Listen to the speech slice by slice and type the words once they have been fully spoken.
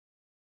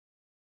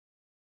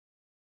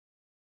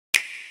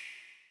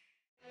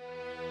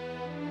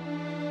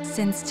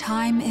Since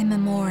time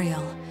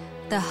immemorial,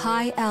 the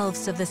high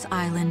elves of this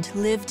island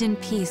lived in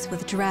peace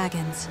with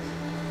dragons,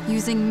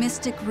 using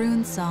mystic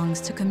rune songs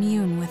to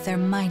commune with their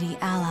mighty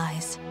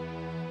allies.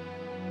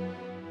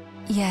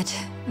 Yet,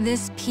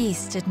 this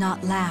peace did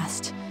not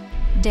last.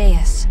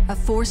 Deus, a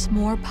force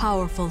more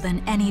powerful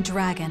than any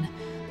dragon,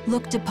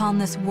 looked upon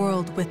this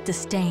world with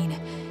disdain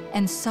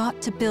and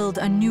sought to build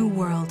a new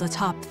world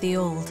atop the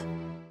old.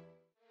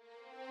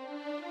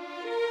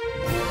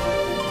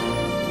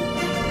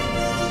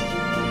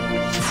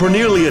 For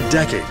nearly a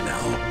decade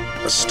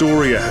now,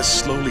 Astoria has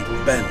slowly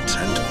bent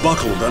and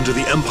buckled under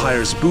the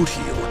Empire's boot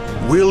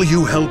heel. Will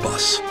you help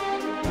us?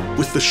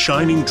 With the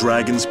Shining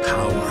Dragon's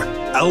power,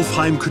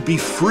 Alfheim could be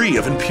free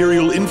of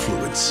Imperial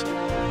influence.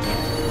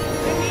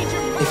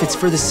 If it's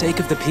for the sake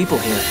of the people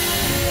here,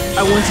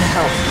 I want to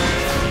help.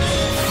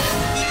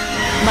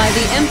 By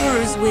the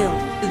Emperor's will,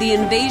 the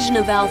invasion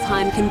of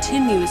Alfheim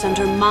continues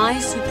under my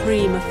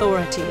supreme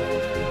authority.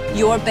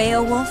 Your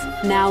Beowulf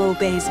now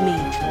obeys me.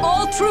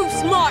 All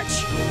troops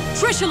march!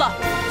 Trishula,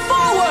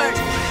 forward!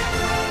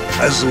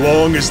 As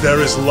long as there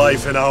is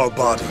life in our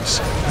bodies,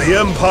 the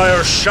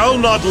Empire shall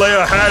not lay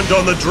a hand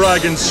on the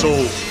dragon's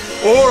soul,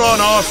 or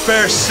on our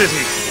fair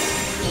city.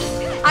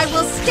 I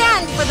will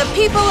stand for the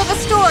people of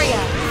Astoria.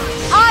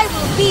 I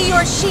will be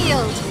your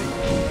shield.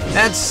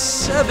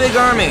 That's a big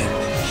army.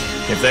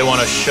 If they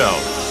want a show,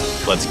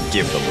 let's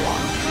give them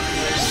one.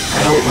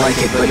 I don't like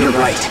it, but you're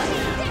right.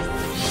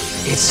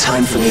 It's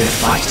time for me to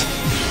fight.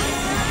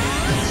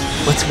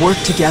 Let's work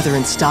together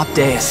and stop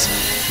Deus,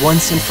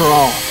 once and for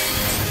all.